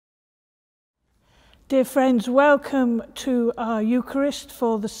Dear friends, welcome to our Eucharist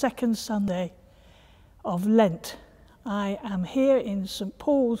for the second Sunday of Lent. I am here in St.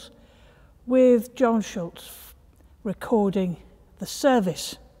 Paul's with John Schultz recording the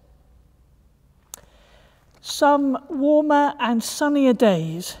service. Some warmer and sunnier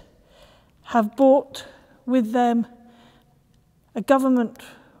days have brought with them a government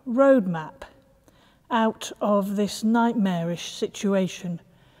roadmap out of this nightmarish situation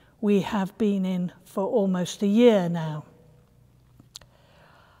we have been in for almost a year now.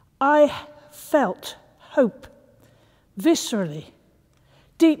 I felt hope viscerally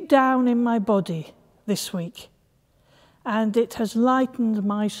deep down in my body this week, and it has lightened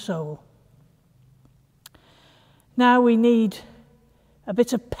my soul. Now we need a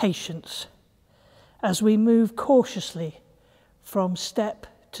bit of patience as we move cautiously from step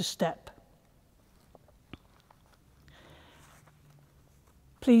to step.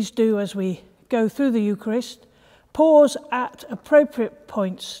 Please do, as we go through the Eucharist, pause at appropriate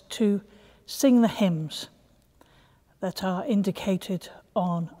points to sing the hymns that are indicated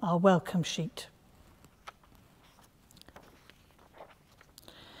on our welcome sheet.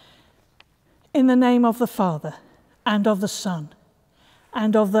 In the name of the Father, and of the Son,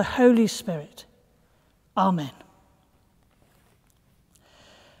 and of the Holy Spirit. Amen.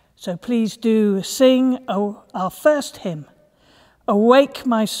 So please do sing our first hymn, Awake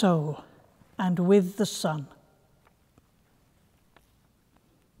my soul, and with the sun.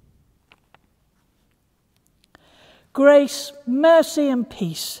 Grace, mercy, and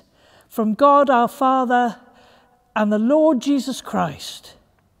peace from God our Father and the Lord Jesus Christ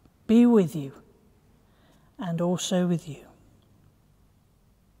be with you, and also with you.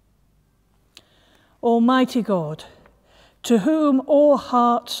 Almighty God, to whom all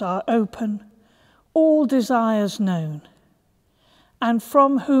hearts are open, all desires known, and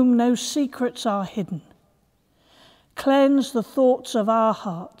from whom no secrets are hidden, cleanse the thoughts of our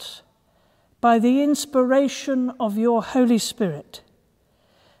hearts by the inspiration of your Holy Spirit,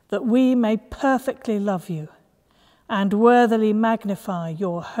 that we may perfectly love you and worthily magnify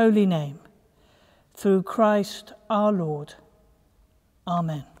your holy name, through Christ our Lord.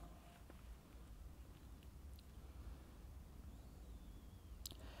 Amen.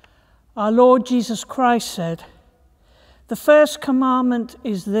 Our Lord Jesus Christ said, "The first commandment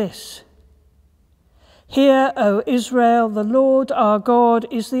is this: Hear, O Israel, the Lord our God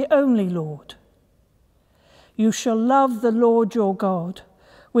is the only Lord. You shall love the Lord your God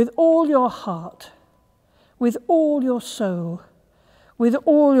with all your heart, with all your soul, with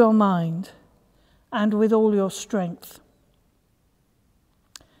all your mind, and with all your strength.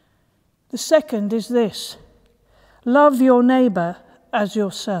 The second is this: love your neighbour as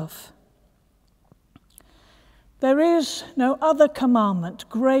yourself. There is no other commandment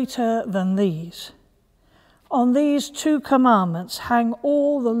greater than these. On these two commandments hang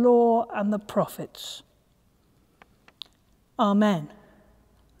all the law and the prophets." Amen.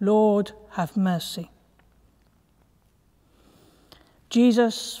 Lord, have mercy.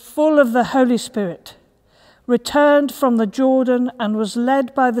 Jesus, full of the Holy Spirit, returned from the Jordan and was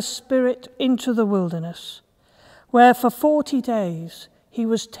led by the Spirit into the wilderness, where for 40 days he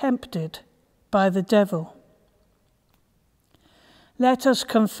was tempted by the devil. Let us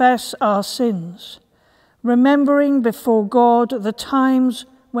confess our sins, remembering before God the times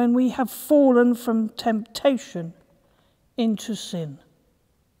when we have fallen from temptation into sin.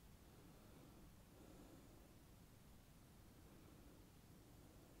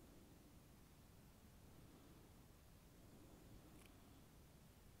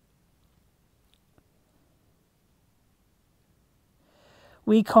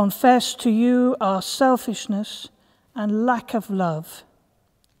 We confess to you our selfishness and lack of love.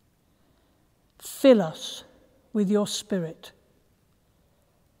 Fill us with your Spirit.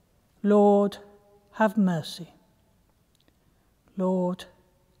 Lord, have mercy. Lord,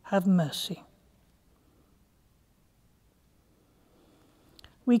 have mercy.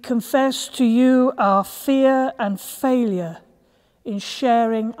 We confess to you our fear and failure in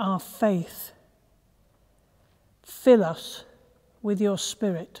sharing our faith. Fill us with your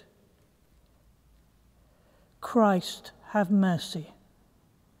Spirit. Christ, have mercy.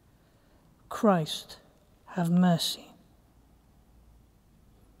 Christ, have mercy.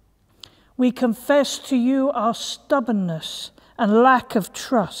 We confess to you our stubbornness and lack of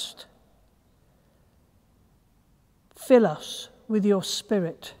trust. Fill us with your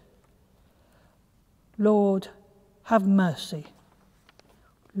Spirit. Lord, have mercy.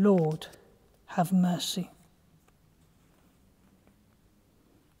 Lord, have mercy.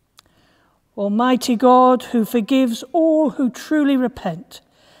 Almighty God, who forgives all who truly repent,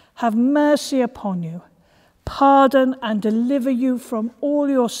 have mercy upon you, pardon and deliver you from all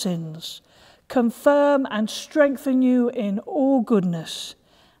your sins, confirm and strengthen you in all goodness,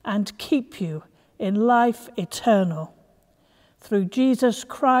 and keep you in life eternal. Through Jesus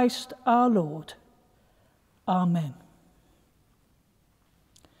Christ our Lord. Amen.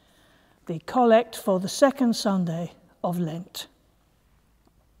 The Collect for the second Sunday of Lent.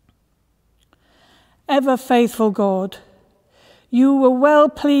 Ever faithful God, you were well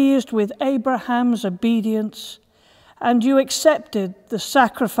pleased with Abraham's obedience, and you accepted the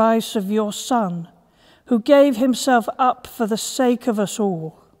sacrifice of your Son, who gave himself up for the sake of us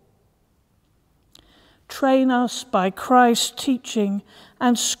all. Train us by Christ's teaching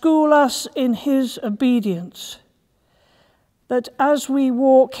and school us in his obedience, that as we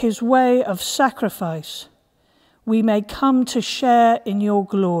walk his way of sacrifice, we may come to share in your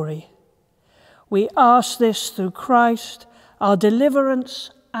glory. We ask this through Christ, our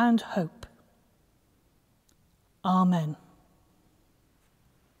deliverance and hope. Amen.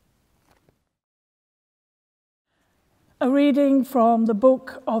 A reading from the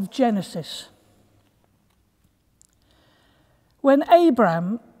book of Genesis. When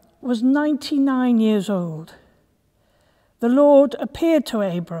Abram was 99 years old, the Lord appeared to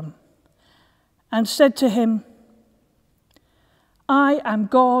Abram and said to him, I am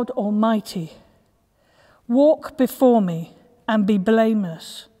God Almighty. Walk before me and be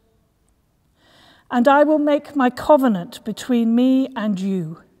blameless. And I will make my covenant between me and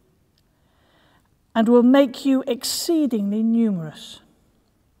you, and will make you exceedingly numerous.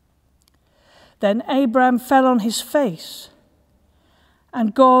 Then Abram fell on his face,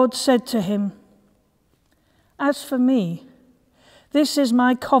 and God said to him, As for me, this is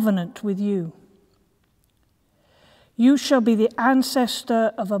my covenant with you. You shall be the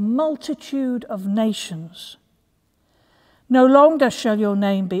ancestor of a multitude of nations. No longer shall your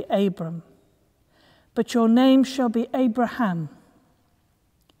name be Abram, but your name shall be Abraham.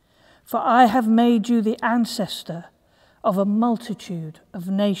 For I have made you the ancestor of a multitude of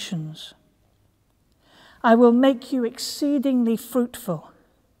nations. I will make you exceedingly fruitful,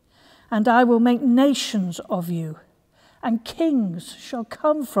 and I will make nations of you, and kings shall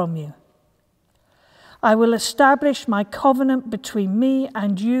come from you. I will establish my covenant between me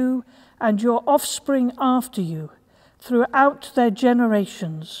and you and your offspring after you throughout their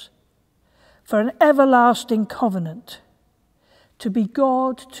generations, for an everlasting covenant, to be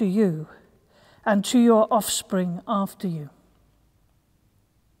God to you and to your offspring after you.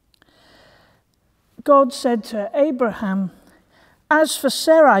 God said to Abraham, As for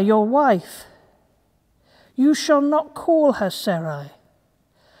Sarai, your wife, you shall not call her Sarai,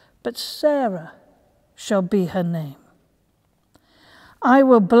 but Sarah shall be her name. I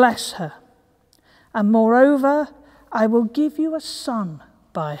will bless her, and moreover, I will give you a son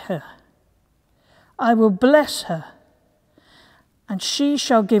by her. I will bless her, and she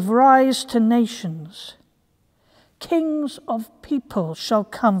shall give rise to nations. Kings of people shall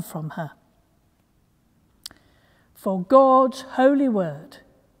come from her. For God's holy word,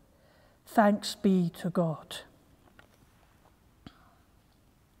 thanks be to God.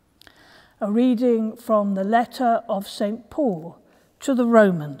 A reading from the letter of St. Paul to the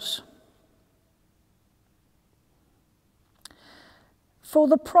Romans. For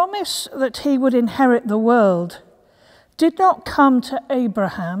the promise that he would inherit the world did not come to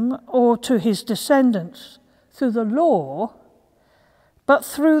Abraham or to his descendants through the law, but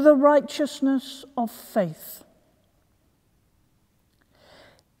through the righteousness of faith.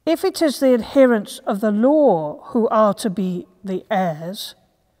 If it is the adherents of the law who are to be the heirs,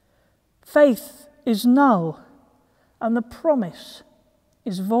 faith is null and the promise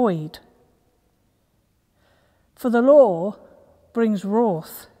is void. For the law brings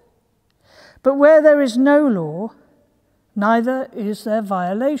wrath, but where there is no law, neither is there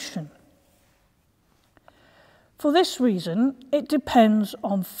violation. For this reason, it depends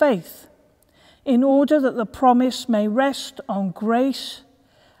on faith, in order that the promise may rest on grace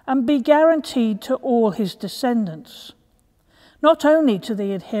and be guaranteed to all his descendants, not only to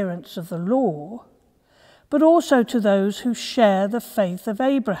the adherents of the law, but also to those who share the faith of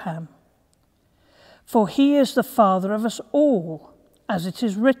Abraham. For he is the father of us all, as it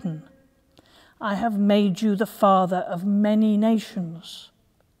is written, I have made you the father of many nations.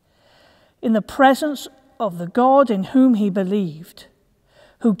 In the presence of the God in whom he believed,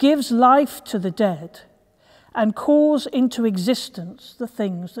 who gives life to the dead and calls into existence the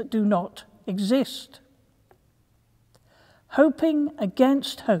things that do not exist. Hoping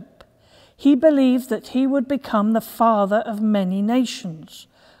against hope, he believed that he would become the father of many nations,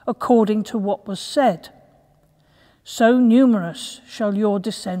 according to what was said, so numerous shall your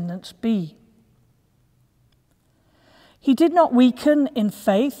descendants be. He did not weaken in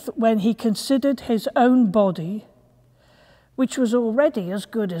faith when he considered his own body, which was already as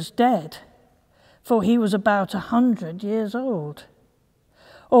good as dead, for he was about 100 years old,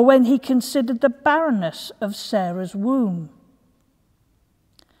 or when he considered the barrenness of Sarah's womb.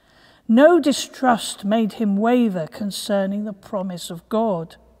 No distrust made him waver concerning the promise of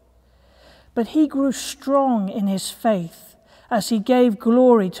God, but he grew strong in his faith as he gave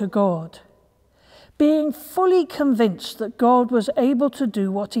glory to God, being fully convinced that God was able to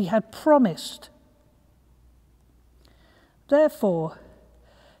do what he had promised. Therefore,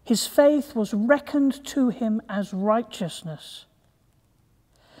 his faith was reckoned to him as righteousness.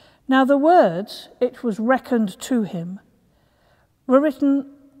 Now the words, "it was reckoned to him," were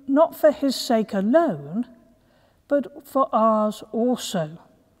written not for his sake alone, but for ours also.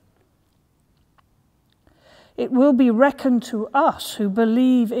 It will be reckoned to us who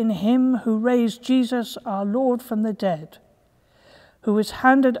believe in him who raised Jesus our Lord from the dead, who was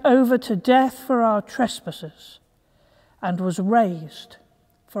handed over to death for our trespasses and was raised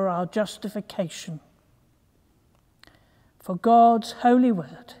for our justification. For God's holy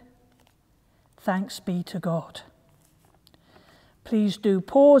word, thanks be to God. Please do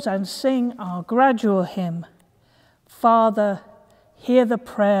pause and sing our gradual hymn, "Father, hear the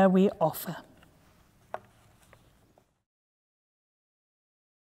prayer we offer."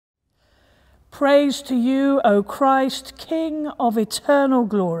 Praise to you, O Christ, King of eternal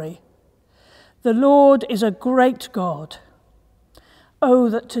glory. The Lord is a great God. Oh,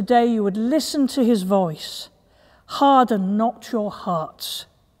 that today you would listen to his voice. Harden not your hearts.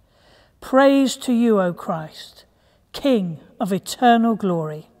 Praise to you, O Christ, King of eternal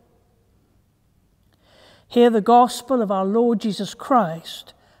glory. Hear the gospel of our Lord Jesus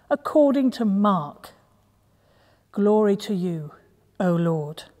Christ according to Mark. Glory to you, O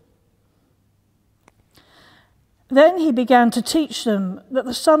Lord. Then he began to teach them that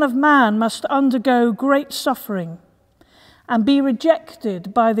the Son of Man must undergo great suffering and be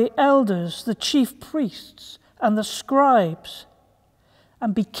rejected by the elders, the chief priests, and the scribes,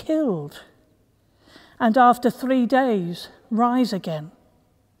 and be killed, and after 3 days rise again.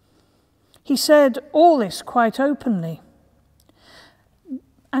 He said all this quite openly.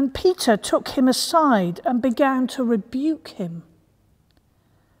 And Peter took him aside and began to rebuke him.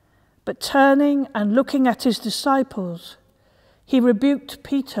 But turning and looking at his disciples, he rebuked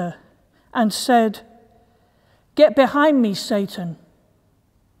Peter and said, "Get behind me, Satan,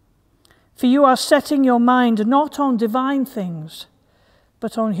 for you are setting your mind not on divine things,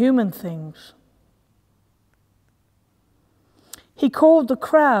 but on human things." He called the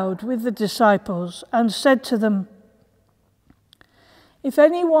crowd with the disciples and said to them, "If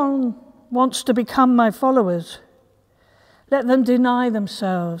anyone wants to become my followers, let them deny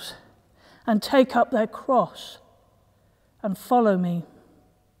themselves and take up their cross and follow me.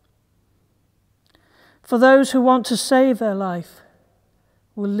 For those who want to save their life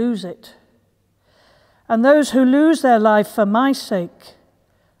will lose it, and those who lose their life for my sake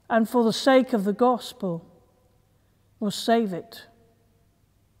and for the sake of the gospel will save it.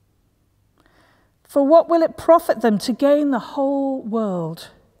 For what will it profit them to gain the whole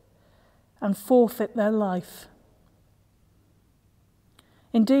world and forfeit their life?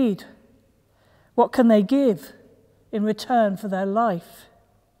 Indeed, what can they give in return for their life?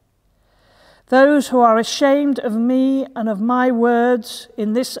 Those who are ashamed of me and of my words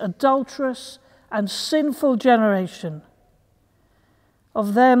in this adulterous and sinful generation,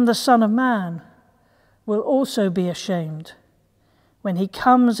 of them the Son of Man will also be ashamed when he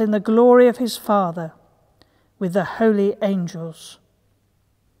comes in the glory of his Father with the holy angels."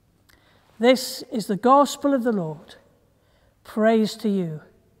 This is the gospel of the Lord. Praise to you,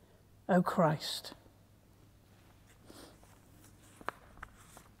 O Christ.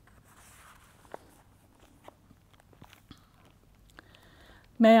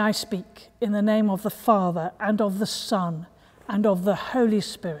 May I speak in the name of the Father, and of the Son, and of the Holy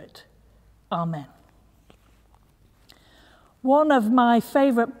Spirit. Amen. One of my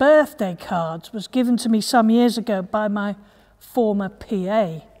favourite birthday cards was given to me some years ago by my former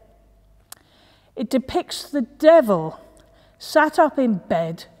PA. It depicts the devil sat up in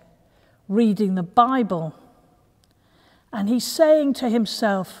bed reading the Bible, and he's saying to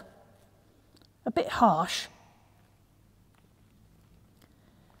himself, a bit harsh,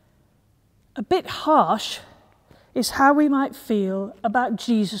 is how we might feel about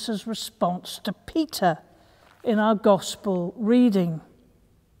Jesus' response to Peter in our gospel reading.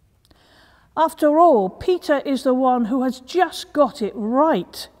 After all, Peter is the one who has just got it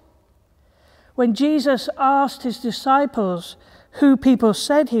right when Jesus asked his disciples who people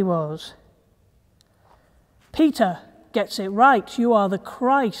said he was, Peter gets it right. You are the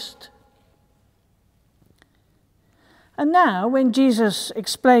Christ. And now, when Jesus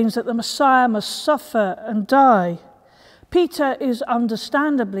explains that the Messiah must suffer and die, Peter is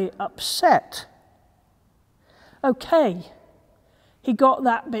understandably upset. Okay, he got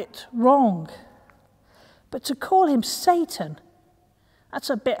that bit wrong. But to call him Satan, that's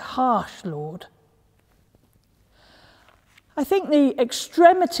a bit harsh, Lord. I think the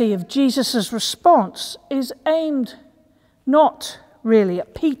extremity of Jesus' response is aimed not really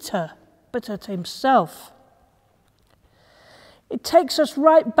at Peter, but at himself. It takes us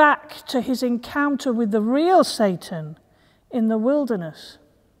right back to his encounter with the real Satan in the wilderness,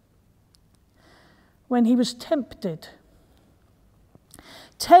 when he was tempted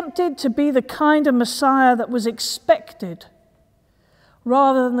to be the kind of Messiah that was expected,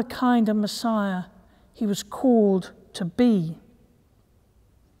 rather than the kind of Messiah he was called to be.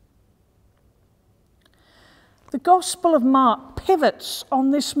 The Gospel of Mark pivots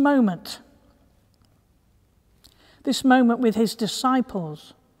on this moment with his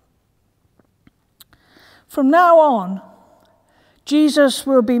disciples. From now on, Jesus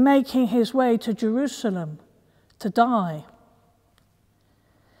will be making his way to Jerusalem to die.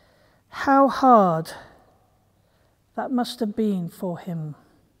 How hard that must have been for him.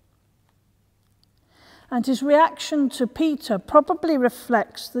 And his reaction to Peter probably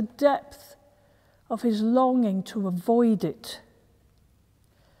reflects the depth of his longing to avoid it.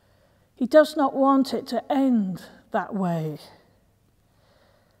 He does not want it to end that way,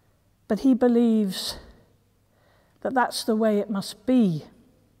 but he believes that that's the way it must be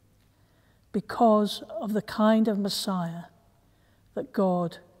because of the kind of Messiah that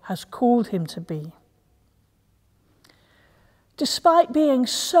God has called him to be. Despite being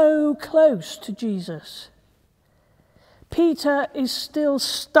so close to Jesus, Peter is still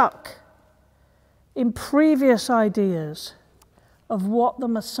stuck in previous ideas of what the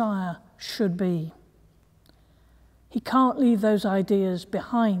Messiah should be. He can't leave those ideas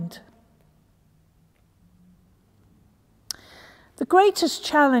behind. The greatest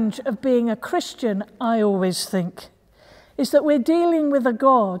challenge of being a Christian, I always think, is that we're dealing with a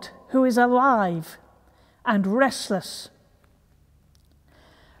God who is alive and restless.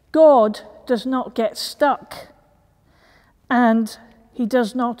 God does not get stuck, and he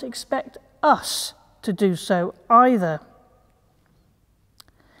does not expect us to do so either.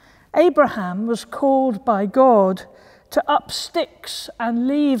 Abraham was called by God to up sticks and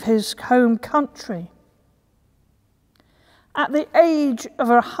leave his home country. At the age of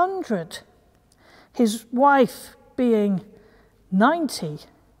 100, his wife being 90,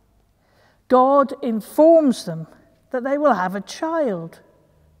 God informs them that they will have a child.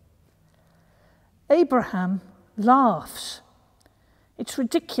 Abraham laughs. It's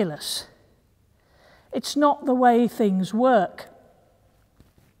ridiculous. It's not the way things work.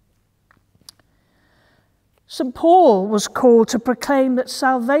 St. Paul was called to proclaim that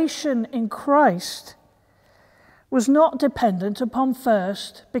salvation in Christ was not dependent upon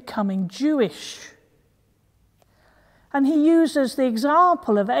first becoming Jewish. And he uses the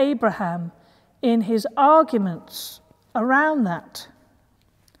example of Abraham in his arguments around that.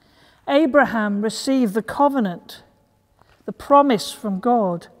 Abraham received the covenant, the promise from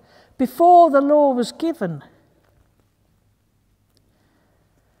God, before the law was given.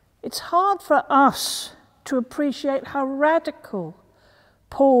 It's hard for us to appreciate how radical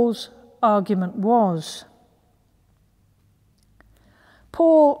Paul's argument was.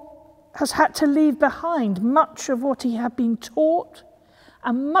 Paul has had to leave behind much of what he had been taught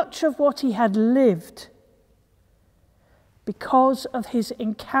and much of what he had lived because of his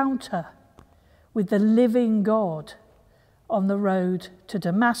encounter with the living God on the road to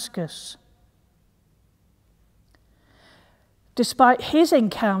Damascus. Despite his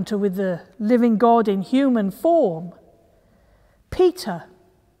encounter with the living God in human form, Peter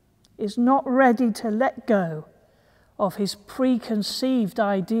is not ready to let go of his preconceived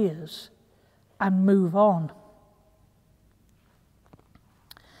ideas and move on.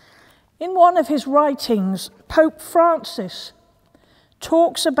 In one of his writings, Pope Francis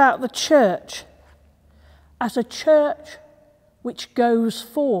talks about the church as a church which goes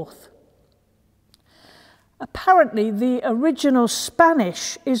forth. Apparently, the original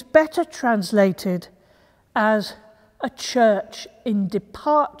Spanish is better translated as a church in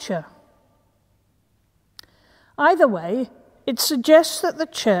departure. Either way, it suggests that the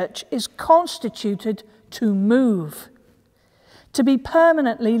church is constituted to move, to be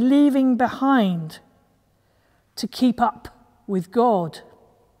permanently leaving behind, to keep up with God.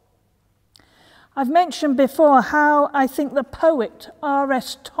 I've mentioned before how I think the poet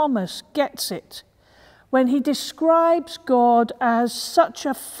R.S. Thomas gets it when he describes God as such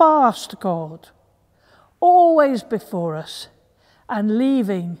a fast God, always before us and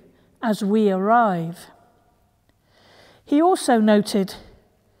leaving as we arrive. He also noted,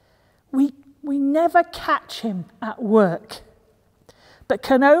 we never catch him at work, but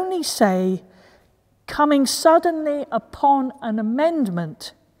can only say, coming suddenly upon an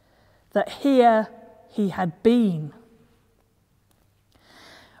amendment, that here he had been.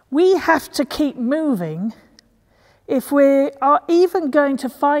 We have to keep moving if we are even going to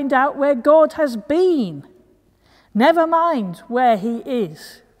find out where God has been, never mind where he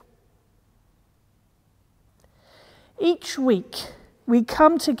is. Each week we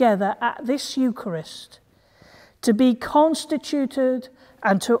come together at this Eucharist to be constituted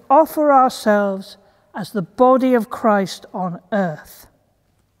and to offer ourselves as the body of Christ on earth.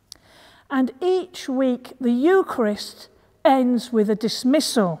 And each week the Eucharist ends with a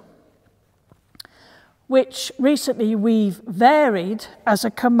dismissal, which recently we've varied as a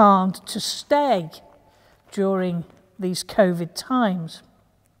command to stay during these COVID times.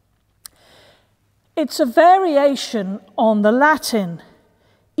 It's a variation on the Latin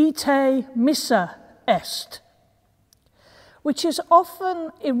ite missa est, which is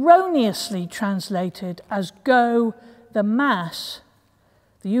often erroneously translated as go, the Mass,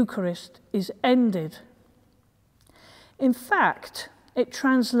 the Eucharist, is ended. In fact, it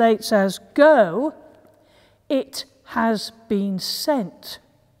translates as go, it has been sent.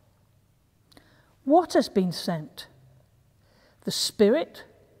 What has been sent? The Spirit?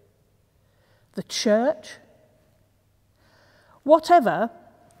 The Church? Whatever,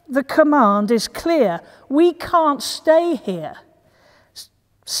 the command is clear. We can't stay here,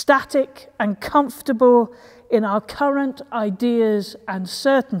 static and comfortable in our current ideas and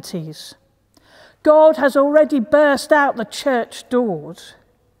certainties. God has already burst out the church doors.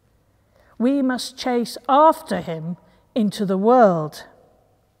 We must chase after him into the world.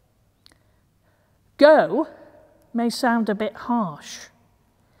 Go may sound a bit harsh,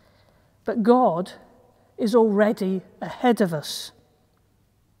 but God is already ahead of us.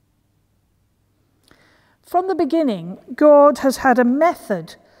 From the beginning, God has had a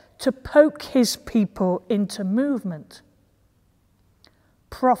method to poke his people into movement.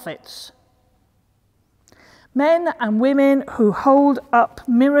 Prophets. Men and women who hold up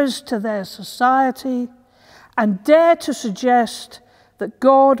mirrors to their society and dare to suggest that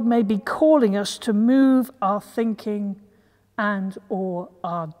God may be calling us to move our thinking and or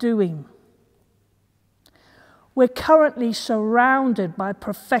our doing. We're currently surrounded by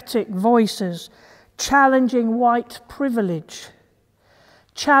prophetic voices challenging white privilege,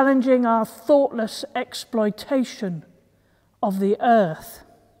 challenging our thoughtless exploitation of the earth.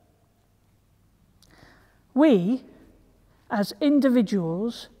 We, as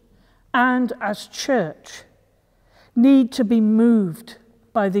individuals and as church, need to be moved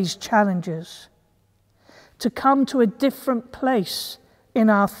by these challenges, to come to a different place in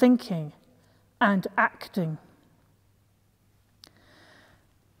our thinking and acting.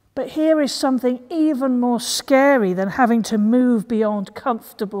 But here is something even more scary than having to move beyond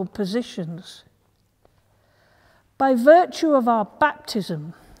comfortable positions. By virtue of our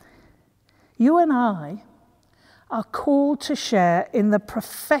baptism, you and I are called to share in the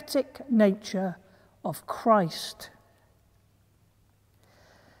prophetic nature of Christ.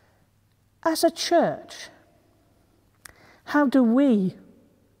 As a church, how do we,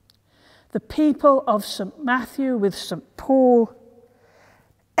 the people of St. Matthew with St. Paul,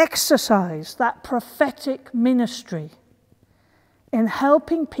 exercise that prophetic ministry in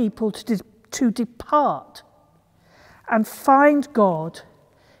helping people to depart and find God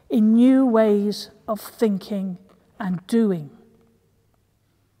in new ways of thinking and doing?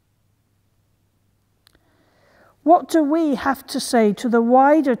 What do we have to say to the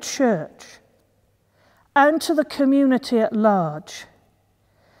wider church and to the community at large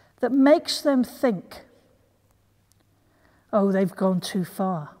that makes them think, oh, they've gone too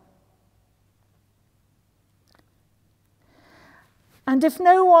far? And if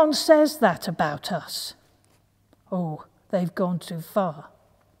no one says that about us, oh, they've gone too far,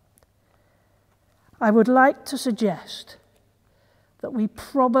 I would like to suggest that we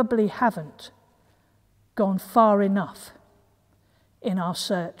probably haven't gone far enough in our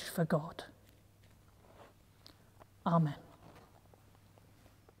search for God. Amen.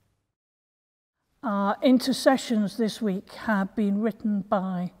 Our intercessions this week have been written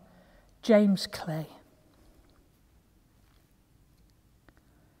by James Clay.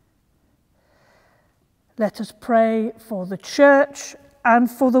 Let us pray for the church and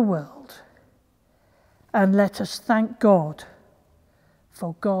for the world, and let us thank God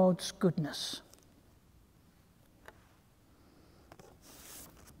for God's goodness.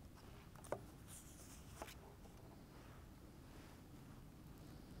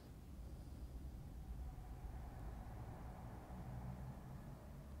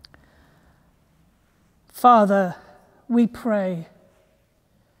 Father, we pray,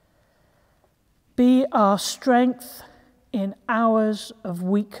 be our strength in hours of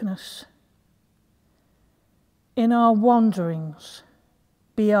weakness. In our wanderings,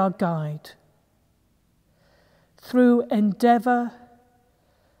 be our guide. Through endeavour,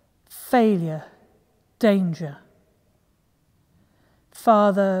 failure, danger,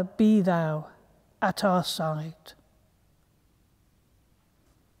 Father, be thou at our side.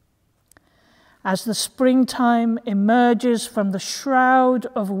 As the springtime emerges from the shroud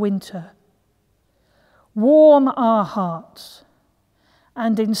of winter, warm our hearts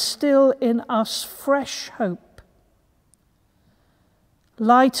and instill in us fresh hope.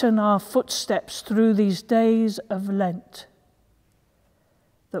 Lighten our footsteps through these days of Lent,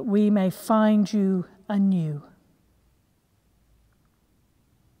 that we may find you anew.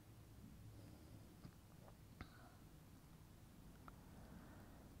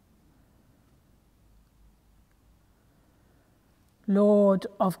 Lord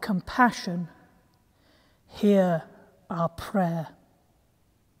of compassion, hear our prayer.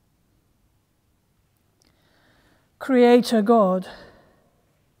 Creator God,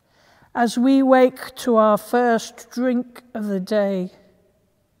 as we wake to our first drink of the day,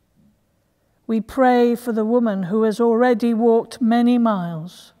 we pray for the woman who has already walked many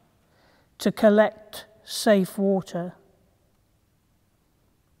miles to collect safe water.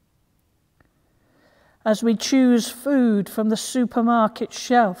 As we choose food from the supermarket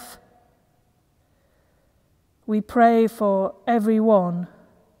shelf, we pray for everyone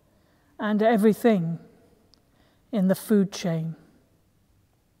and everything in the food chain.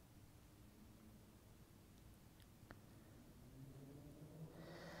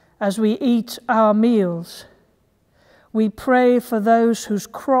 As we eat our meals, we pray for those whose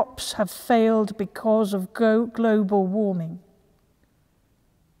crops have failed because of global warming.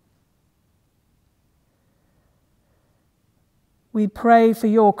 We pray for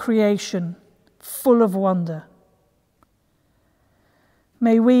your creation, full of wonder.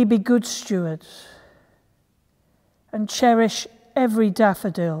 May we be good stewards and cherish every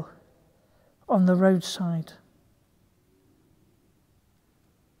daffodil on the roadside.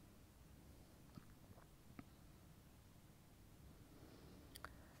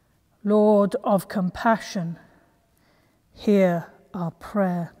 Lord of compassion, hear our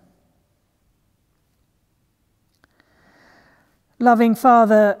prayer. Loving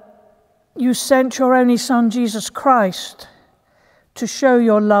Father, you sent your only Son, Jesus Christ, to show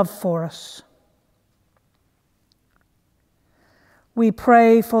your love for us. We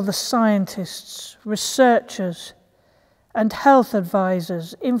pray for the scientists, researchers, and health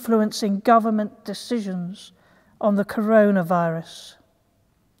advisors influencing government decisions on the coronavirus.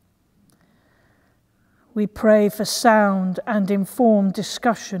 We pray for sound and informed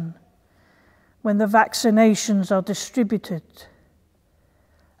discussion when the vaccinations are distributed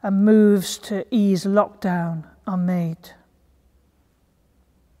and moves to ease lockdown are made.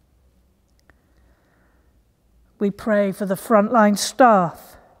 We pray for the frontline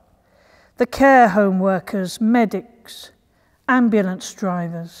staff, the care home workers, medics, ambulance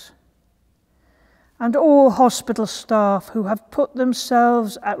drivers, and all hospital staff who have put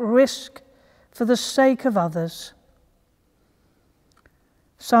themselves at risk for the sake of others.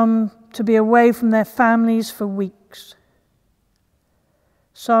 Some to be away from their families for weeks.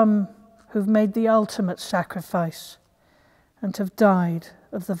 Some who've made the ultimate sacrifice and have died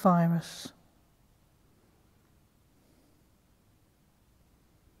of the virus.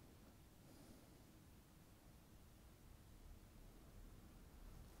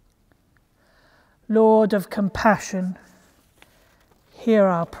 Lord of compassion, hear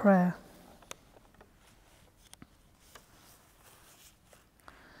our prayer.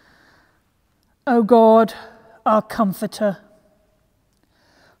 O God, our Comforter,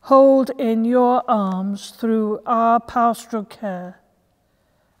 hold in your arms through our pastoral care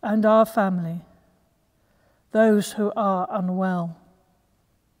and our family those who are unwell.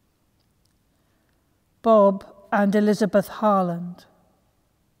 Bob and Elizabeth Harland,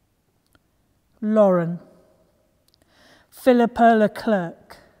 Lauren, Philippa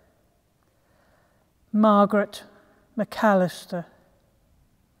Leclerc, Margaret McAllister,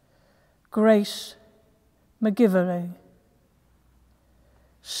 Grace McGiveray,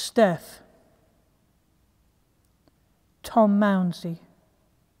 Steph, Tom Mounsey,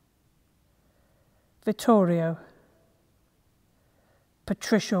 Vittorio,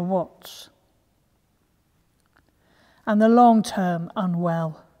 Patricia Watts, and the long-term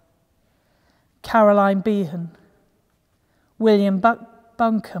unwell, Caroline Behan, William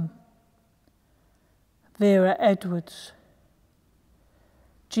Buncombe, Vera Edwards,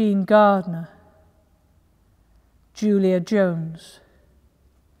 Jean Gardner, Julia Jones,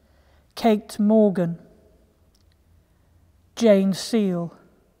 Kate Morgan, Jane Seal,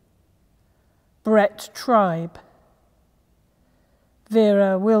 Brett Tribe,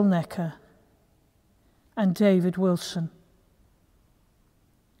 Vera Wilnecker, and David Wilson.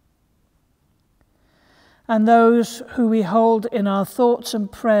 And those who we hold in our thoughts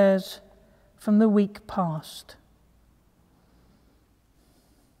and prayers from the week past.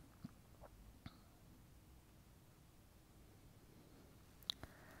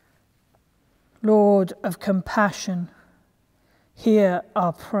 Lord of compassion, hear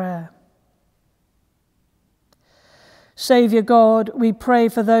our prayer. Saviour God, we pray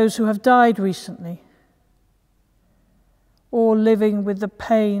for those who have died recently, or living with the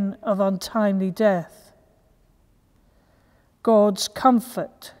pain of untimely death. God's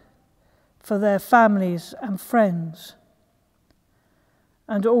comfort for their families and friends,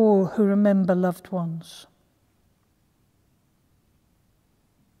 and all who remember loved ones.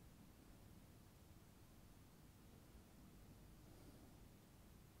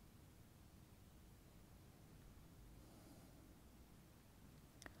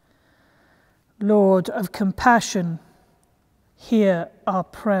 Lord of compassion, hear our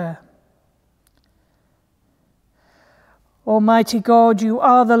prayer. Almighty God, you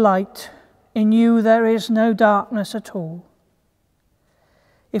are the light. In you there is no darkness at all.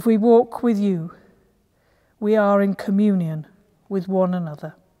 If we walk with you, we are in communion with one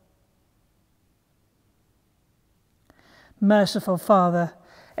another. Merciful Father,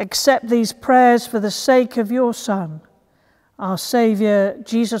 accept these prayers for the sake of your Son, our Saviour,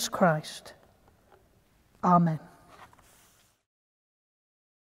 Jesus Christ. Amen.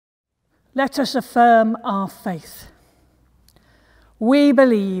 Let us affirm our faith. We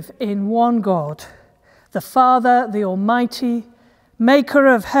believe in one God, the Father, the Almighty, maker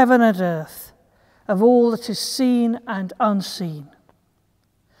of heaven and earth, of all that is seen and unseen.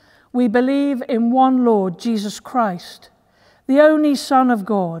 We believe in one Lord, Jesus Christ, the only Son of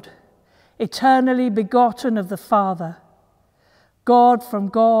God, eternally begotten of the Father, God from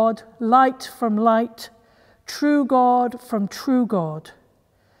God, light from light, true God from true God,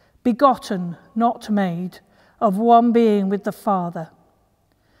 begotten, not made, of one being with the Father.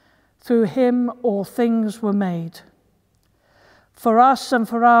 Through him all things were made. For us and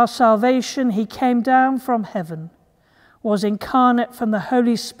for our salvation he came down from heaven, was incarnate from the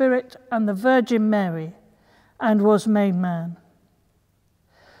Holy Spirit and the Virgin Mary, and was made man.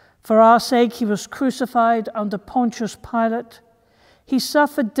 For our sake he was crucified under Pontius Pilate. He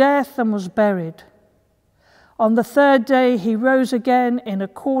suffered death and was buried. On the third day he rose again in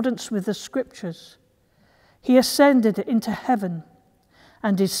accordance with the Scriptures. He ascended into heaven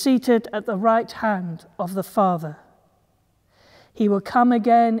and is seated at the right hand of the Father. He will come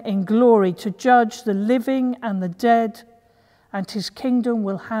again in glory to judge the living and the dead, and his kingdom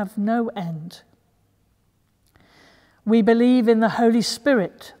will have no end. We believe in the Holy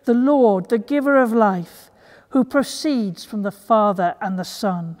Spirit, the Lord, the giver of life, who proceeds from the Father and the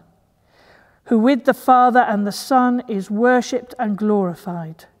Son, who with the Father and the Son is worshipped and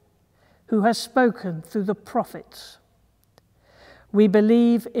glorified, who has spoken through the prophets. We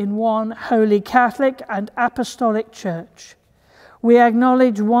believe in one holy Catholic and Apostolic Church. We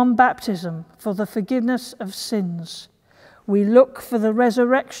acknowledge one baptism for the forgiveness of sins. We look for the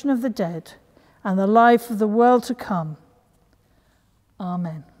resurrection of the dead and the life of the world to come.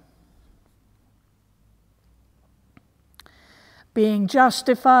 Amen. Being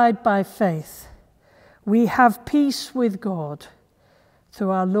justified by faith, we have peace with God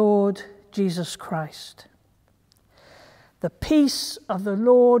through our Lord Jesus Christ. The peace of the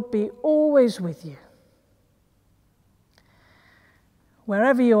Lord be always with you.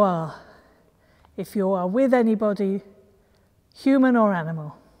 Wherever you are, if you are with anybody, human or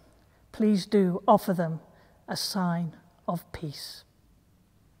animal, please do offer them a sign of peace.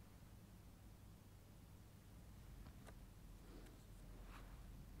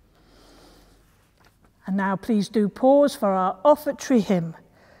 And now please do pause for our offertory hymn,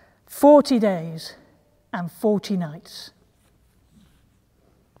 40 Days and 40 Nights.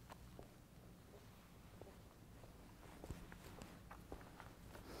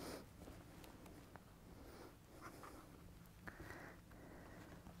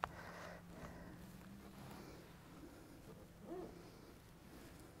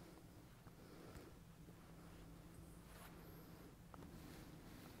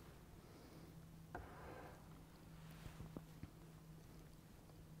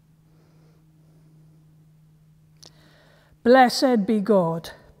 Blessed be God,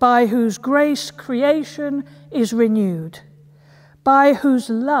 by whose grace creation is renewed, by whose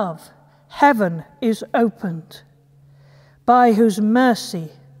love heaven is opened, by whose mercy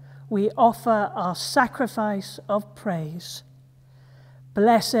we offer our sacrifice of praise.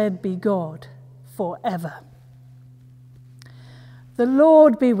 Blessed be God forever. The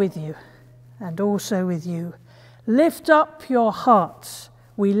Lord be with you, and also with you. Lift up your hearts.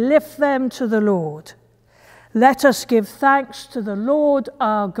 We lift them to the Lord. Let us give thanks to the Lord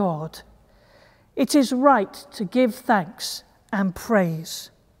our God. It is right to give thanks and praise.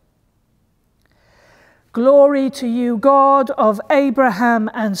 Glory to you, God of Abraham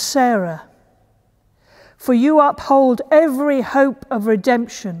and Sarah, for you uphold every hope of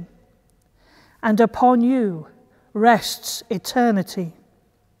redemption, and upon you rests eternity.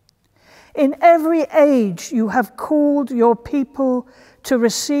 In every age you have called your people to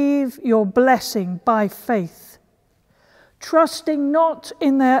receive your blessing by faith, trusting not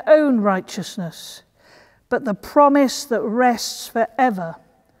in their own righteousness, but the promise that rests forever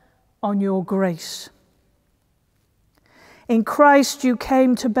on your grace. In Christ you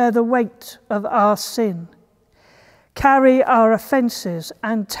came to bear the weight of our sin, carry our offences,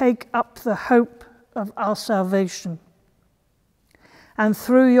 and take up the hope of our salvation. And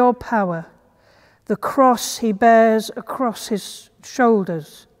through your power, the cross he bears across his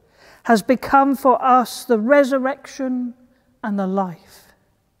shoulders has become for us the resurrection and the life.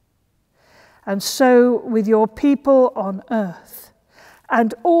 And so with your people on earth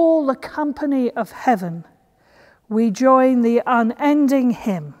and all the company of heaven, we join the unending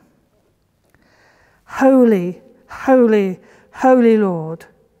hymn, Holy, holy, holy Lord,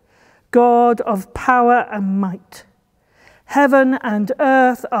 God of power and might. Heaven and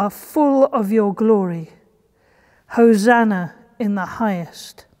earth are full of your glory. Hosanna in the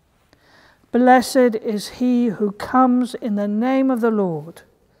highest. Blessed is he who comes in the name of the Lord.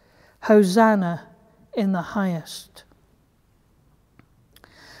 Hosanna in the highest.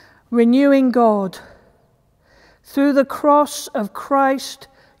 Renewing God, through the cross of Christ,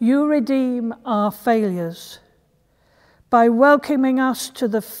 you redeem our failures by welcoming us to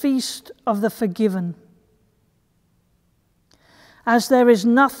the feast of the forgiven. As there is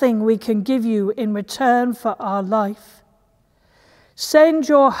nothing we can give you in return for our life, send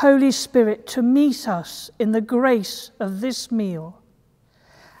your Holy Spirit to meet us in the grace of this meal,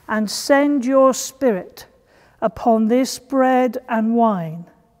 and send your Spirit upon this bread and wine,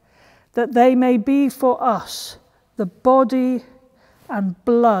 that they may be for us the body and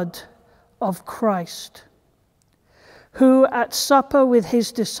blood of Christ, who at supper with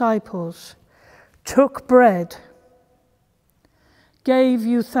his disciples took bread, gave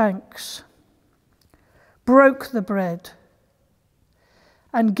you thanks, broke the bread,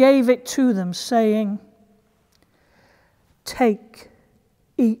 and gave it to them, saying, "Take,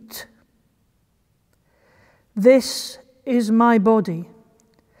 eat. This is my body,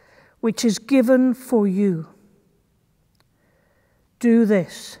 which is given for you. Do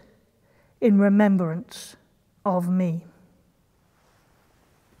this in remembrance of me."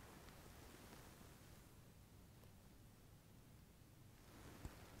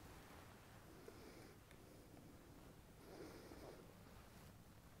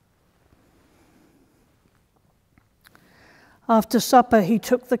 After supper, he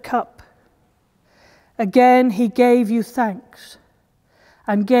took the cup. Again, he gave you thanks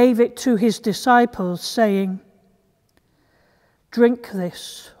and gave it to his disciples, saying, "Drink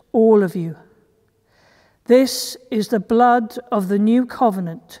this, all of you. This is the blood of the new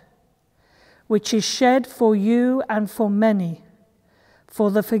covenant, which is shed for you and for many for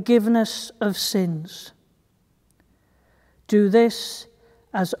the forgiveness of sins. Do this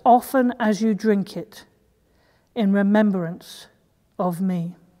as often as you drink it in remembrance of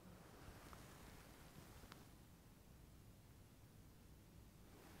me."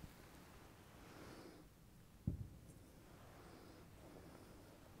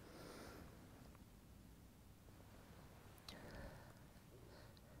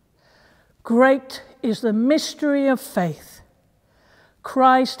 Great is the mystery of faith.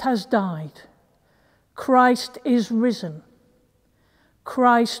 Christ has died. Christ is risen.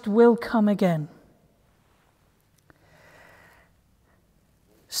 Christ will come again.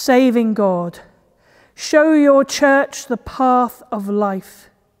 Saving God, show your church the path of life.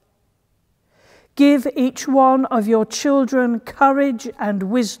 Give each one of your children courage and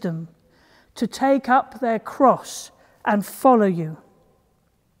wisdom to take up their cross and follow you.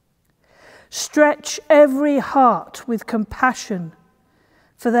 Stretch every heart with compassion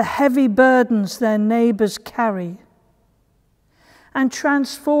for the heavy burdens their neighbours carry, and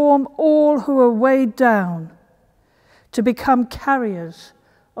transform all who are weighed down to become carriers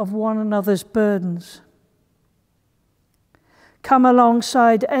of one another's burdens. Come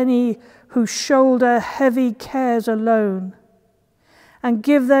alongside any who shoulder heavy cares alone, and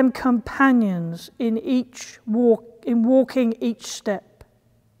give them companions in walking each step.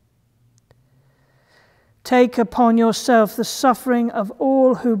 Take upon yourself the suffering of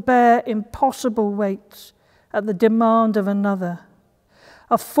all who bear impossible weights at the demand of another,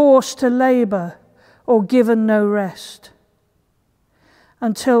 are forced to labour or given no rest,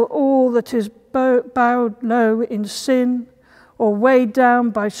 until all that is bowed low in sin or weighed down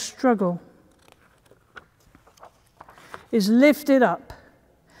by struggle is lifted up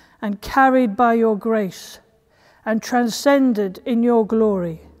and carried by your grace and transcended in your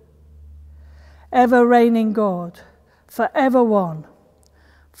glory. Ever reigning God, forever one,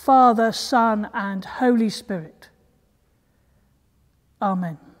 Father, Son, and Holy Spirit.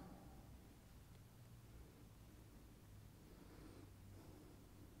 Amen.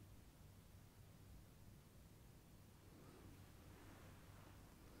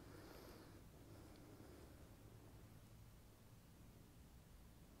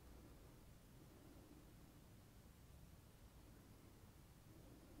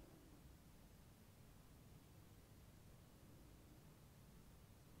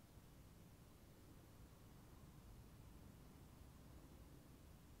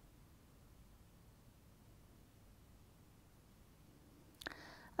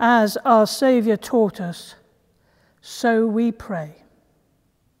 As our Saviour taught us, so we pray.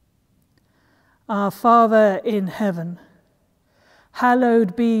 Our Father in heaven,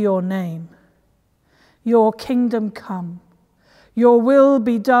 hallowed be your name. Your kingdom come, your will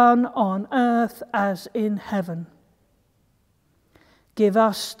be done on earth as in heaven. Give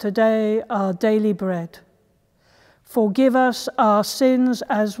us today our daily bread. Forgive us our sins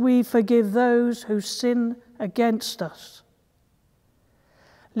as we forgive those who sin against us.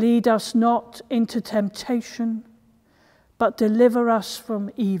 Lead us not into temptation, but deliver us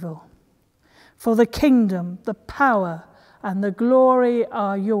from evil. For the kingdom, the power, and the glory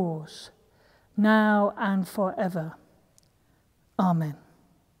are yours, now and forever. Amen.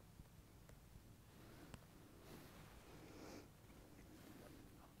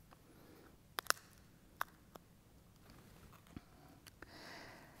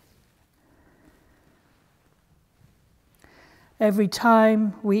 Every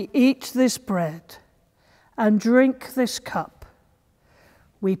time we eat this bread and drink this cup,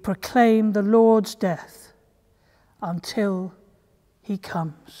 we proclaim the Lord's death until he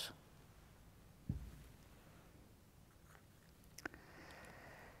comes.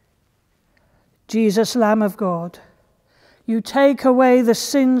 Jesus, Lamb of God, you take away the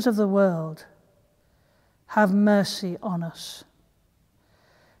sins of the world. Have mercy on us.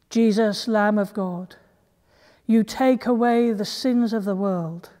 Jesus, Lamb of God, you take away the sins of the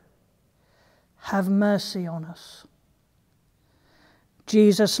world. Have mercy on us.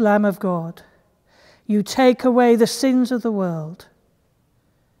 Jesus, Lamb of God, you take away the sins of the world.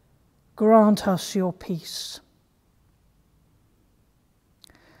 Grant us your peace.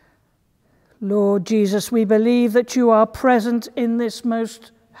 Lord Jesus, we believe that you are present in this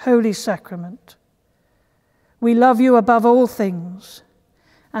most holy sacrament. We love you above all things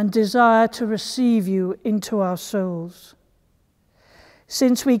and desire to receive you into our souls.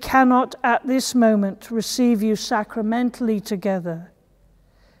 Since we cannot at this moment receive you sacramentally together,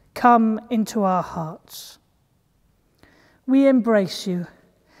 come into our hearts. We embrace you,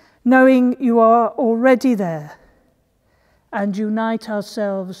 knowing you are already there, and unite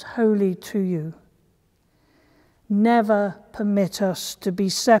ourselves wholly to you. Never permit us to be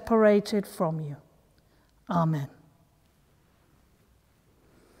separated from you. Amen.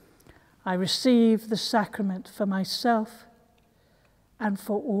 I receive the sacrament for myself and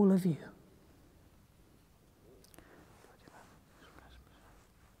for all of you.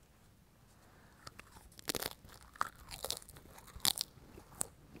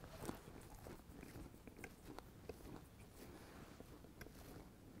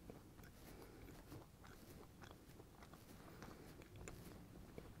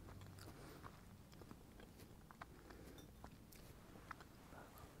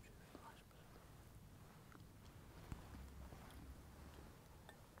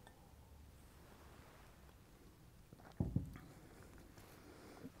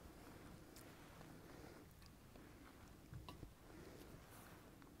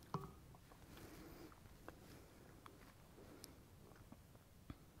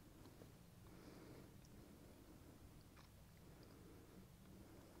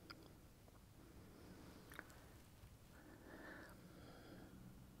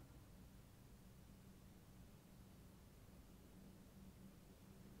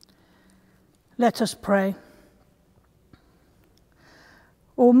 Let us pray.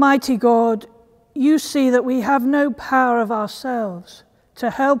 Almighty God, you see that we have no power of ourselves to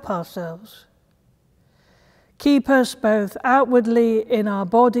help ourselves. Keep us both outwardly in our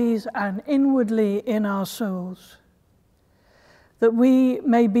bodies and inwardly in our souls, that we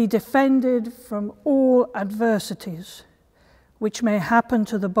may be defended from all adversities which may happen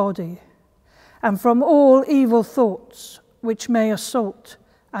to the body, and from all evil thoughts which may assault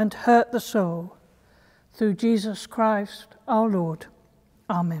and hurt the soul, through Jesus Christ our Lord.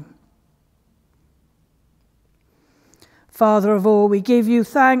 Amen. Father of all, we give you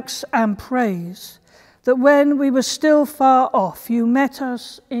thanks and praise that when we were still far off, you met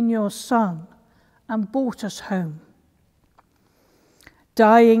us in your Son and brought us home.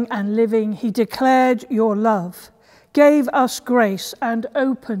 Dying and living, he declared your love, gave us grace, and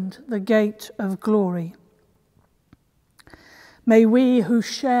opened the gate of glory. May we who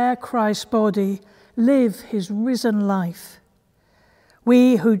share Christ's body live his risen life.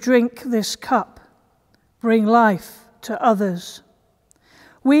 We who drink this cup bring life to others.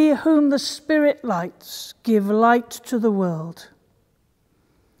 We whom the Spirit lights give light to the world.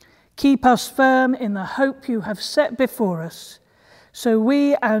 Keep us firm in the hope you have set before us, so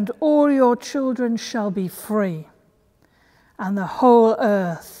we and all your children shall be free, and the whole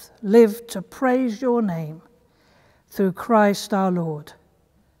earth live to praise your name, through Christ our Lord.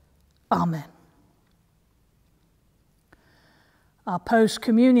 Amen. Our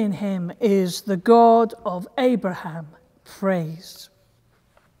post-communion hymn is "The God of Abraham Praise."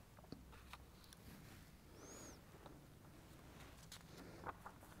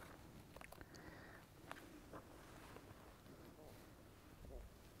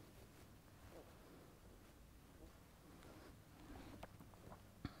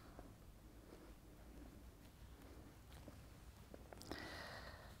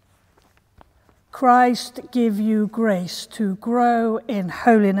 Christ give you grace to grow in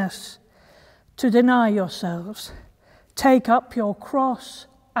holiness, to deny yourselves, take up your cross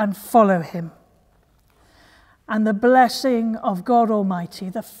and follow him. And the blessing of God Almighty,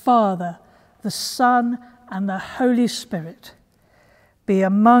 the Father, the Son, and the Holy Spirit be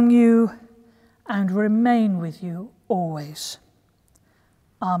among you and remain with you always.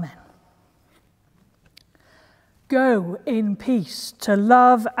 Amen. Go in peace to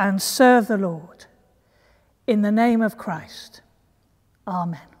love and serve the Lord. In the name of Christ.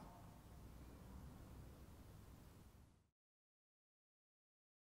 Amen.